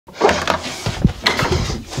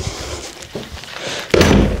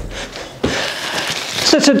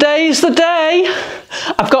So today's the day.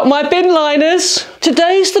 I've got my bin liners.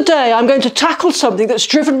 Today's the day I'm going to tackle something that's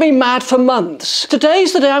driven me mad for months.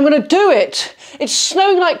 Today's the day I'm going to do it. It's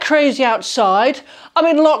snowing like crazy outside. I'm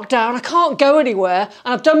in lockdown, I can't go anywhere,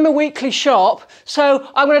 and I've done my weekly shop, so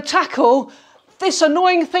I'm going to tackle this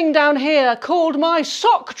annoying thing down here called my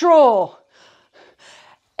sock drawer.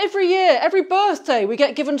 Every year, every birthday, we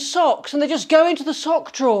get given socks and they just go into the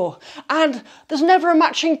sock drawer and there's never a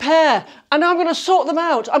matching pair. And now I'm going to sort them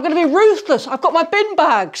out. I'm going to be ruthless. I've got my bin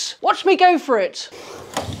bags. Watch me go for it.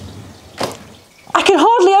 I can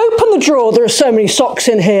hardly open the drawer. There are so many socks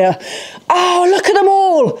in here. Oh, look at them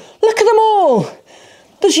all. Look at them all.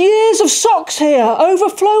 There's years of socks here,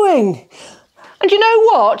 overflowing. And you know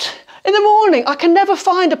what? In the morning, I can never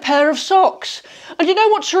find a pair of socks. And you know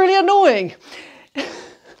what's really annoying?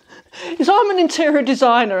 Is I'm an interior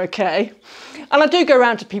designer, okay? And I do go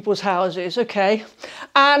around to people's houses, okay?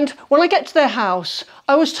 And when I get to their house,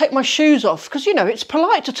 I always take my shoes off because, you know, it's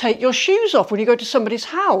polite to take your shoes off when you go to somebody's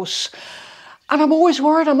house. And I'm always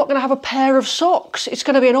worried I'm not going to have a pair of socks. It's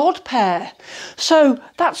going to be an odd pair. So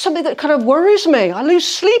that's something that kind of worries me. I lose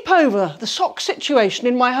sleep over the sock situation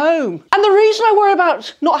in my home. And the reason I worry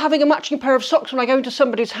about not having a matching pair of socks when I go into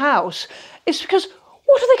somebody's house is because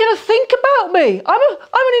what are they going to think about me? I'm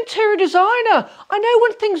an interior designer. I know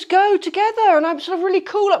when things go together and I'm sort of really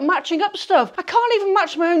cool at matching up stuff. I can't even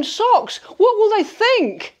match my own socks. What will they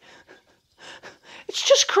think? It's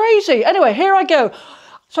just crazy. Anyway, here I go.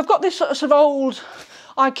 So I've got this sort of old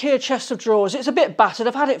IKEA chest of drawers. It's a bit battered.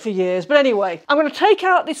 I've had it for years. But anyway, I'm going to take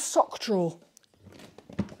out this sock drawer.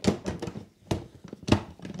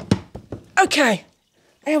 Okay,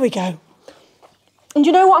 there we go. And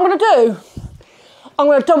you know what I'm going to do? I'm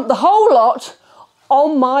going to dump the whole lot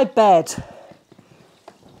on my bed.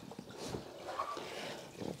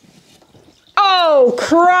 Oh,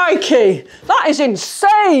 crikey! That is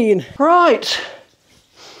insane! Right.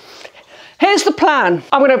 Here's the plan.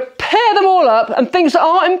 I'm going to pair them all up, and things that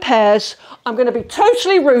aren't in pairs, I'm going to be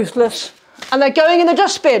totally ruthless, and they're going in the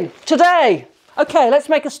dustbin today. Okay, let's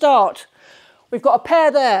make a start. We've got a pair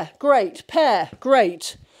there. Great. Pair.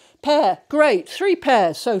 Great. Pair. Great. 3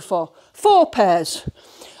 pairs so far. 4 pairs.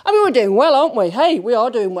 I mean, we're doing well, aren't we? Hey, we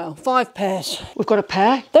are doing well. 5 pairs. We've got a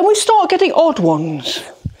pair. Then we start getting odd ones.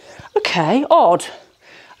 Okay, odd.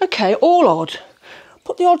 Okay, all odd.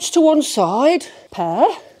 Put the odds to one side. Pair.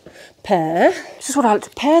 Pair. This is what I like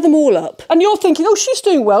to pair them all up. And you're thinking, oh, she's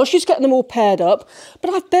doing well. She's getting them all paired up.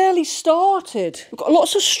 But I've barely started. We've got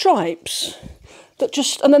lots of stripes that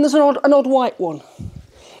just, and then there's an odd white one.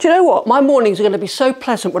 Do you know what? My mornings are going to be so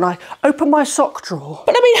pleasant when I open my sock drawer.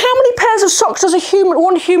 But I mean, how many pairs of socks does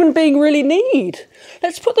one human being really need?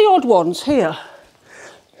 Let's put the odd ones here.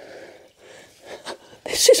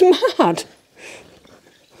 This is mad.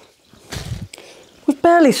 We've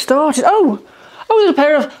barely started. Oh, there's a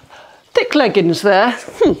pair of thick leggings there.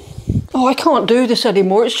 Oh, I can't do this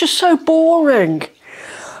anymore. It's just so boring.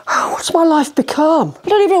 Oh, what's my life become? I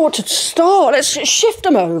don't even know what to start. Let's shift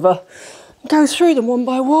them over. Go through them one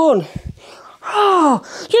by one. Oh,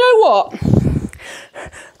 you know what?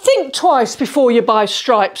 Think twice before you buy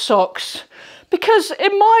striped socks. Because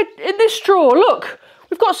in this drawer, look,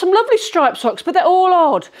 we've got some lovely striped socks, but they're all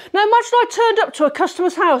odd. Now imagine I turned up to a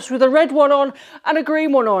customer's house with a red one on and a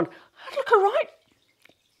green one on. I'd look a right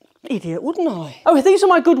idiot, wouldn't I? Oh, these are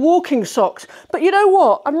my good walking socks. But you know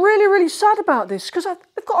what? I'm really, really sad about this because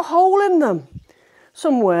they've got a hole in them.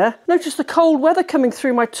 Somewhere. Notice the cold weather coming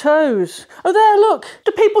through my toes. Oh, there, look.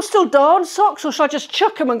 Do people still darn socks or should I just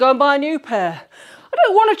chuck them and go and buy a new pair? I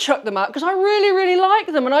don't want to chuck them out because I really, really like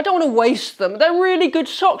them and I don't want to waste them. They're really good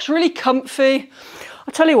socks, really comfy.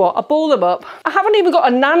 I'll tell you what, I ball them up. I haven't even got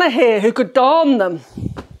a nana here who could darn them.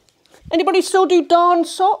 Anybody still do darn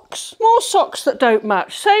socks? More socks that don't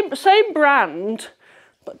match. Same brand,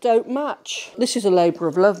 but don't match. This is a labour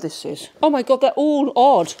of love, this is. Oh my God, they're all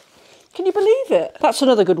odd. Can you believe it? That's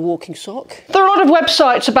another good walking sock. There are a lot of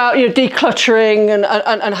websites about, you know, decluttering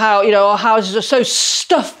and how, you know, our houses are so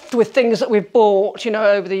stuffed with things that we've bought, you know,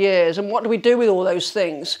 over the years. And what do we do with all those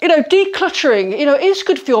things? You know, decluttering, you know, is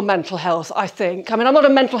good for your mental health, I think. I mean, I'm not a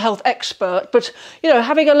mental health expert, but, you know,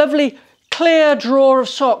 having a lovely clear drawer of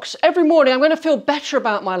socks every morning, I'm going to feel better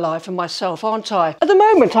about my life and myself, aren't I? At the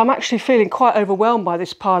moment, I'm actually feeling quite overwhelmed by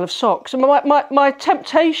this pile of socks. And my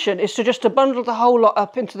temptation is to just to bundle the whole lot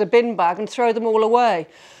up into the bin bag and throw them all away.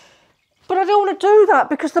 But I don't want to do that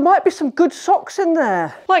because there might be some good socks in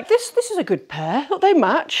there. Like this is a good pair. Look, they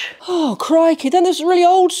match. Oh, crikey. Then there's really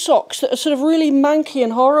old socks that are sort of really manky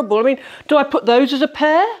and horrible. I mean, do I put those as a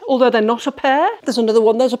pair? Although they're not a pair. There's another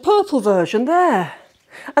one. There's a purple version there.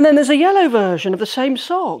 And then there's a yellow version of the same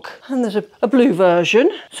sock. And there's a blue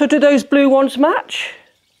version. So do those blue ones match?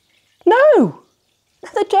 No.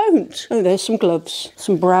 They don't. Oh, there's some gloves,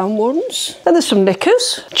 some brown ones. Then there's some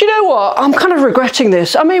knickers. Do you know what? I'm kind of regretting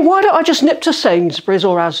this. I mean, why don't I just nip to Sainsbury's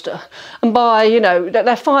or Asda and buy, you know, they're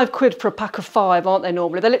 £5 for a pack of 5, aren't they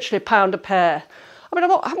normally? They're literally £1 a pair. I mean,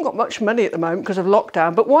 I haven't got much money at the moment because of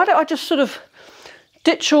lockdown, but why don't I just sort of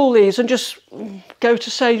ditch all these and just go to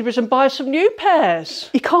Sainsbury's and buy some new pairs?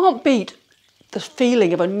 You can't beat the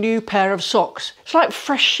feeling of a new pair of socks. It's like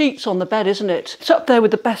fresh sheets on the bed, isn't it? It's up there with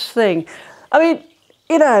the best thing. I mean,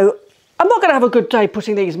 you know, I'm not going to have a good day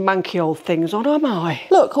putting these manky old things on, am I?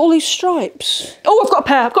 Look, all these stripes. Oh, I've got a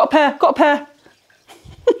pair, I've got a pair, I've got a pair.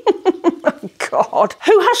 Oh, God.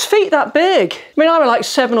 Who has feet that big? I mean, I'm like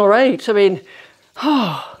 7 or 8. I mean,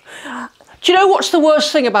 oh. Do you know what's the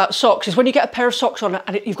worst thing about socks is when you get a pair of socks on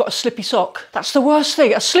and you've got a slippy sock. That's the worst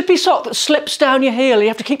thing. A slippy sock that slips down your heel. You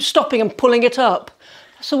have to keep stopping and pulling it up.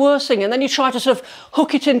 That's the worst thing. And then you try to sort of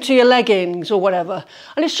hook it into your leggings or whatever.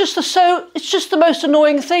 And it's just the most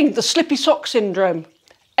annoying thing. The slippy sock syndrome.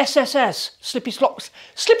 SSS. Slippy sock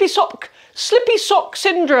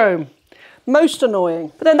syndrome. Most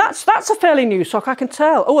annoying. But then that's a fairly new sock, I can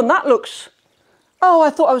tell. Oh, and that looks... Oh,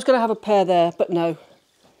 I thought I was going to have a pair there, but no.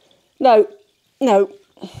 No, no.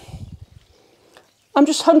 I'm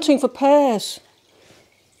just hunting for pairs.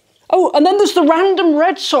 Oh, and then there's the random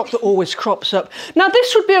red sock that always crops up. Now,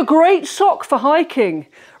 this would be a great sock for hiking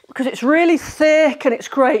because it's really thick and it's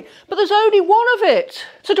great, but there's only one of it.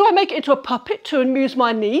 So do I make it into a puppet to amuse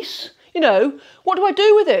my niece? You know, what do I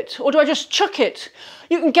do with it? Or do I just chuck it?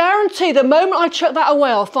 You can guarantee the moment I chuck that away,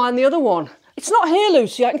 I'll find the other one. It's not here,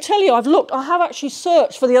 Lucy. I can tell you, I've looked. I have actually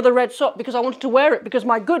searched for the other red sock because I wanted to wear it because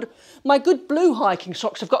my good blue hiking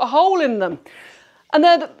socks have got a hole in them. And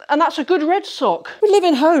that's a good red sock. We live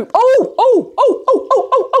in hope. Oh,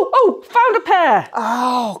 found a pair.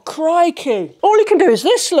 Oh, crikey. All you can do is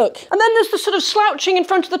this, look. And then there's the sort of slouching in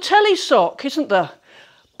front of the telly sock, isn't there?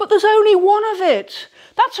 But there's only one of it.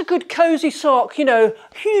 That's a good cosy sock, you know,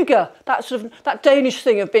 hygge, that Danish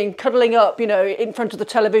thing of cuddling up, you know, in front of the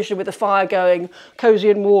television with the fire going, cosy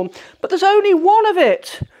and warm. But there's only one of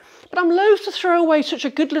it. But I'm loath to throw away such a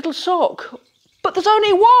good little sock. But there's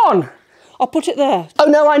only one. I'll put it there. Oh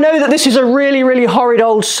no, I know that this is a really, really horrid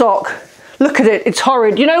old sock. Look at it, it's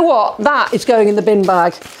horrid. You know what? That is going in the bin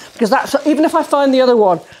bag. Because even if I find the other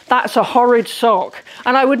one, that's a horrid sock.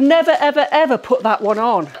 And I would never, ever, ever put that one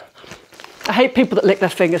on. I hate people that lick their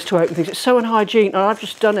fingers to open things. It's so unhygiene, and I've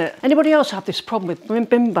just done it. Anybody else have this problem with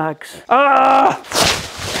bin bags? Ah!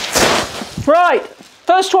 Right,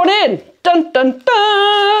 first one in. Dun, dun,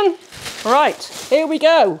 dun. Right, here we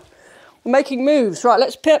go. We're making moves. Right,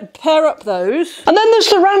 let's pair up those. And then there's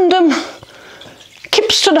the random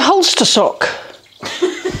Kipston Holster sock.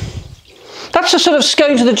 That's a sort of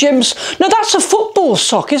going to the gyms. No, that's a football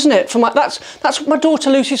sock, isn't it? That's my daughter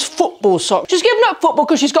Lucy's football sock. She's given up football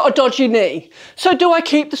because she's got a dodgy knee. So do I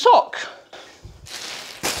keep the sock?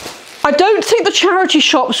 I don't think the charity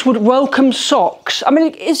shops would welcome socks. I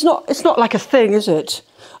mean, it's not like a thing, is it?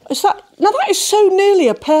 Now that is so nearly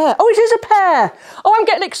a pair. Oh, it is a pair. Oh, I'm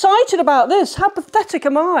getting excited about this. How pathetic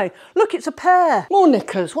am I? Look, it's a pair. More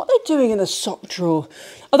knickers. What are they doing in the sock drawer?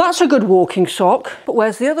 Oh, that's a good walking sock. But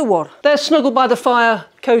where's the other one? They're snuggled by the fire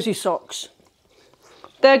cosy socks.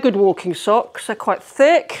 They're good walking socks. They're quite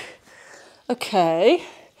thick. Okay.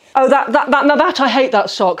 Oh, now that I hate that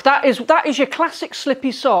sock. That is your classic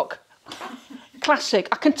slippy sock. Classic,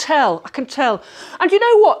 I can tell. And you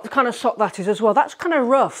know what kind of sock that is as well? That's kind of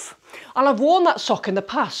rough. And I've worn that sock in the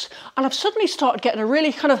past and I've suddenly started getting a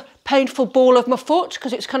really kind of painful ball of my foot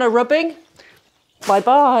because it's kind of rubbing.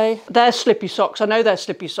 Bye-bye. They're slippy socks, I know they're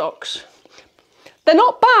slippy socks. They're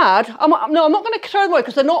not bad. No, I'm not going to throw them away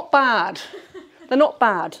because they're not bad. They're not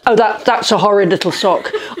bad. Oh, that's a horrid little sock.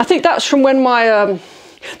 I think that's from when my,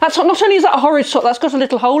 not only is that a horrid sock, that's got a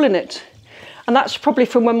little hole in it. And that's probably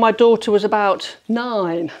from when my daughter was about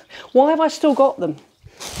 9. Why have I still got them?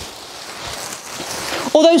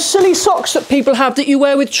 Or those silly socks that people have that you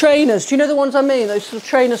wear with trainers. Do you know the ones I mean? Those sort of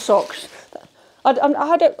trainer socks. I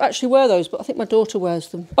don't actually wear those, but I think my daughter wears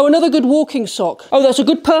them. Oh, another good walking sock. Oh, there's a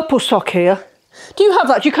good purple sock here. Do you have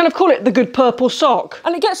that? Do you kind of call it the good purple sock?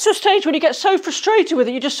 And it gets to a stage when you get so frustrated with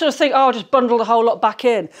it, you just sort of think, oh, I'll just bundle the whole lot back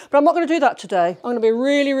in. But I'm not going to do that today. I'm going to be a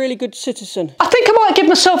really, really good citizen. I think I might give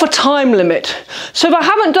myself a time limit. So if I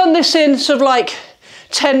haven't done this in sort of like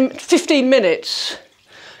 10, 15 minutes,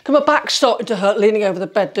 because my back's starting to hurt leaning over the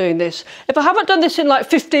bed doing this. If I haven't done this in like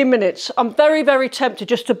 15 minutes, I'm very, very tempted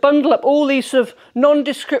just to bundle up all these sort of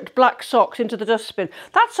nondescript black socks into the dustbin.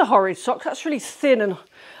 That's a horrid sock. That's really thin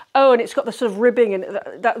Oh, and it's got the sort of ribbing in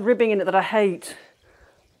it, that ribbing in it that I hate.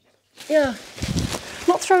 Yeah.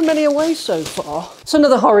 Not thrown many away so far. It's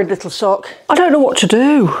another horrid little sock. I don't know what to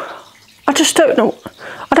do. I just don't know.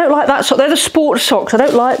 I don't like that sock. They're the sports socks. I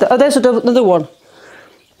don't like that. Oh, there's another one.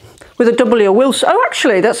 With a W, Wilson. Oh,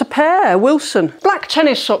 actually, that's a pair, Wilson. Black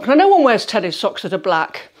tennis socks. Now, no one wears tennis socks that are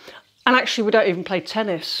black. And actually, we don't even play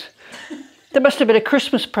tennis. There must have been a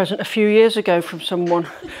Christmas present a few years ago from someone.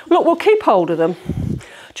 Look, we'll keep hold of them.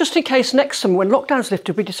 Just in case next summer, when lockdown's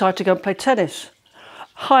lifted, we decide to go and play tennis.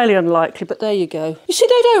 Highly unlikely, but there you go. You see,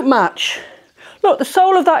 they don't match. Look, the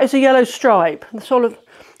sole of that is a yellow stripe. The sole of...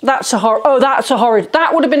 That's a horrid... Oh, that's a horrid...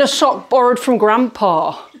 That would have been a sock borrowed from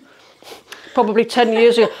Grandpa. Probably 10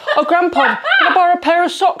 years ago. Oh, Grandpa, can I borrow a pair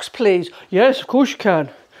of socks, please? Yes, of course you can.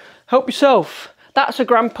 Help yourself. That's a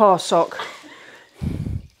Grandpa sock.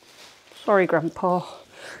 Sorry, Grandpa.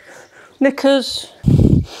 Knickers.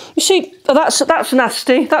 You see, oh, that's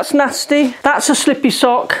nasty. That's nasty. That's a slippy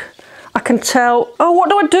sock. I can tell. Oh, what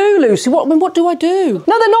do I do, Lucy? What do I do?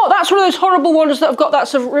 No, they're not. That's one of those horrible ones that have got that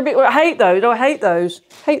sort of ribbing. I hate those. I hate those.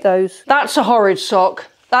 Hate those. That's a horrid sock.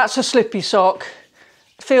 That's a slippy sock.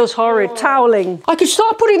 Feels horrid. Oh. Toweling. I could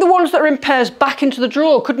start putting the ones that are in pairs back into the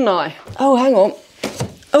drawer, couldn't I? Oh, hang on.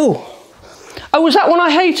 Oh. Oh, was that one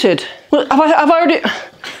I hated? Have I already...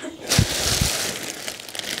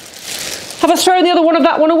 Have I thrown the other one of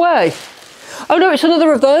that one away? Oh no, it's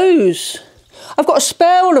another of those. I've got a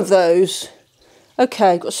spare one of those.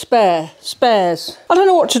 Okay, got spares. I don't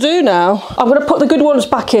know what to do now. I'm going to put the good ones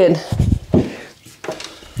back in.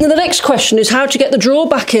 And the next question is how to get the drawer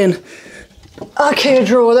back in. IKEA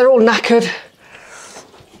drawer, they're all knackered.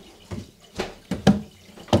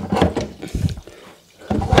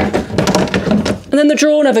 And then the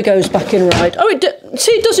drawer never goes back in right. Oh,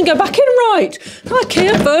 see, it doesn't go back in right.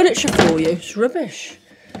 IKEA furniture for you. It's rubbish.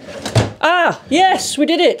 Ah, yes, we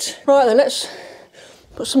did it. Right then, let's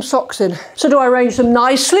put some socks in. So do I arrange them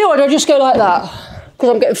nicely or do I just go like that? Because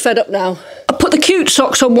I'm getting fed up now. I'll put the cute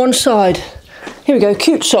socks on one side. Here we go,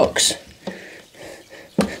 cute socks.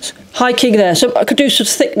 Hiking there, so I could do some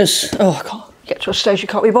thickness. Oh, I can't get to a stage you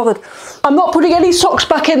can't be bothered. I'm not putting any socks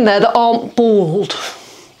back in there that aren't balled.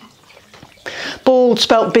 Bald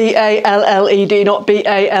spelt B-A-L-L-E-D, not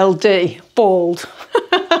B-A-L-D. Bald.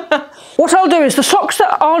 What I'll do is the socks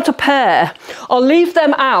that aren't a pair, I'll leave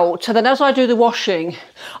them out, and then as I do the washing,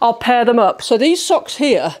 I'll pair them up. So these socks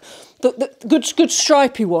here, the good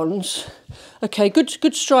stripy ones, okay,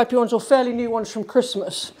 good stripy ones or fairly new ones from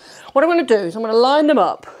Christmas. What I'm going to do is I'm going to line them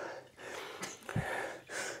up.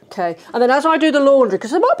 Okay, and then as I do the laundry,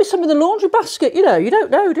 because there might be some in the laundry basket, you know, you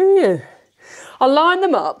don't know, do you? I'll line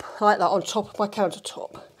them up like that on top of my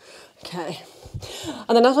countertop. Okay.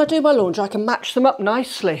 And then as I do my laundry, I can match them up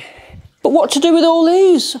nicely. But what to do with all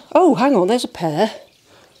these? Oh, hang on, there's a pair.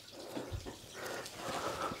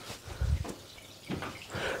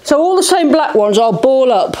 So all the same black ones I'll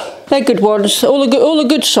ball up. They're good ones. All the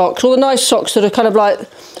good socks, all the nice socks that are kind of like,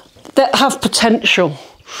 that have potential.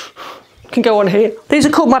 Can go on here. These are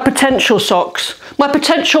called my potential socks. My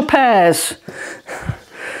potential pairs.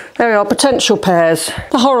 There we are, potential pairs.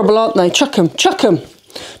 They're horrible, aren't they? Chuck them, chuck them,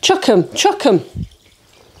 chuck them, chuck them.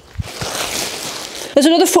 There's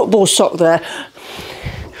another football sock there.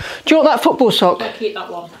 Do you want that football sock? I'll keep that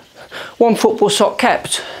one. One football sock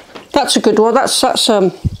kept. That's a good one.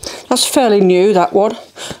 That's fairly new, that one.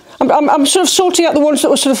 I'm sort of sorting out the ones that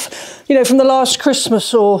were sort of, you know, from the last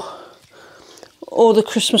Christmas or the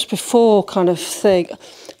Christmas before kind of thing.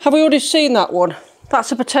 Have we already seen that one?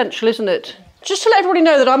 That's a potential, isn't it? Just to let everybody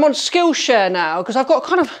know that I'm on Skillshare now, because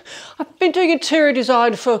I've been doing interior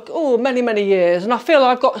design for, many, many years, and I feel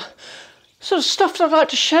I've got sort of stuff that I'd like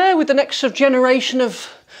to share with the next sort of generation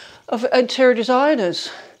of interior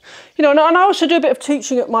designers. You know, and I also do a bit of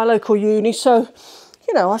teaching at my local uni, so,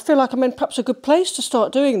 you know, I feel like I'm in perhaps a good place to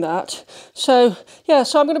start doing that. So, yeah,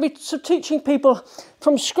 so I'm going to be sort of teaching people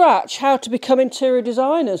from scratch how to become interior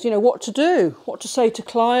designers, you know, what to do, what to say to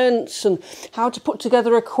clients and how to put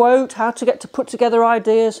together a quote, how to get to put together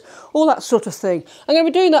ideas, all that sort of thing. I'm going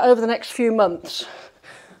to be doing that over the next few months.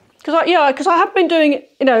 Because I have been doing,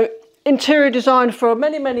 you know, interior design for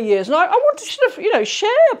many, many years, and I want to sort of, you know,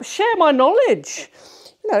 share my knowledge.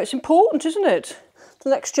 You know, it's important, isn't it? The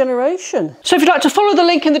next generation. So if you'd like to follow the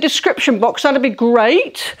link in the description box, that'd be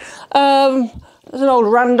great. There's an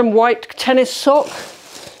old random white tennis sock.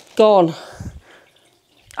 Gone.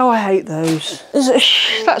 Oh, I hate those.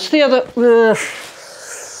 That's the other.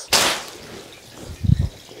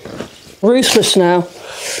 Ruthless now.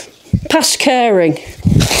 Past caring.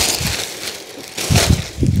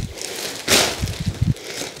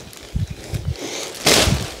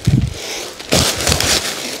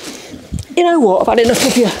 You know what? I've had enough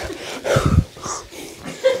of you.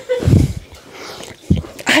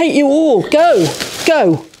 I hate you all. Go,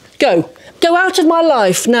 go, go. Go out of my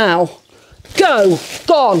life now. Go,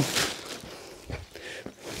 gone.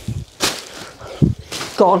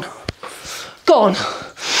 Gone. Gone.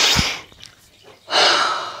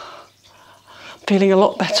 I'm feeling a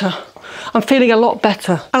lot better. I'm feeling a lot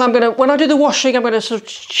better. And I'm gonna, when I do the washing, I'm gonna sort of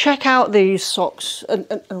check out these socks and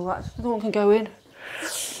all that. The one can go in.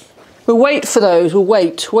 We'll wait for those, we'll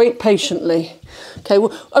wait patiently. Okay,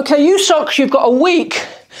 well, okay, you socks, you've got a week.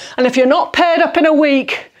 And if you're not paired up in a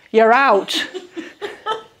week, you're out.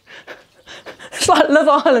 It's like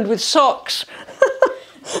Love Island with socks.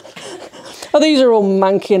 Oh, these are all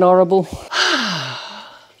manky and horrible.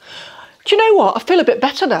 Do you know what? I feel a bit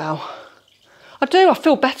better now. I do, I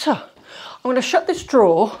feel better. I'm going to shut this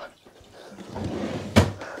drawer.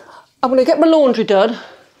 I'm going to get my laundry done.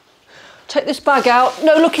 Take this bag out.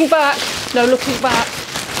 No looking back. No looking back.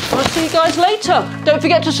 I'll see you guys later. Don't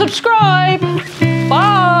forget to subscribe.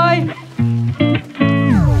 Bye.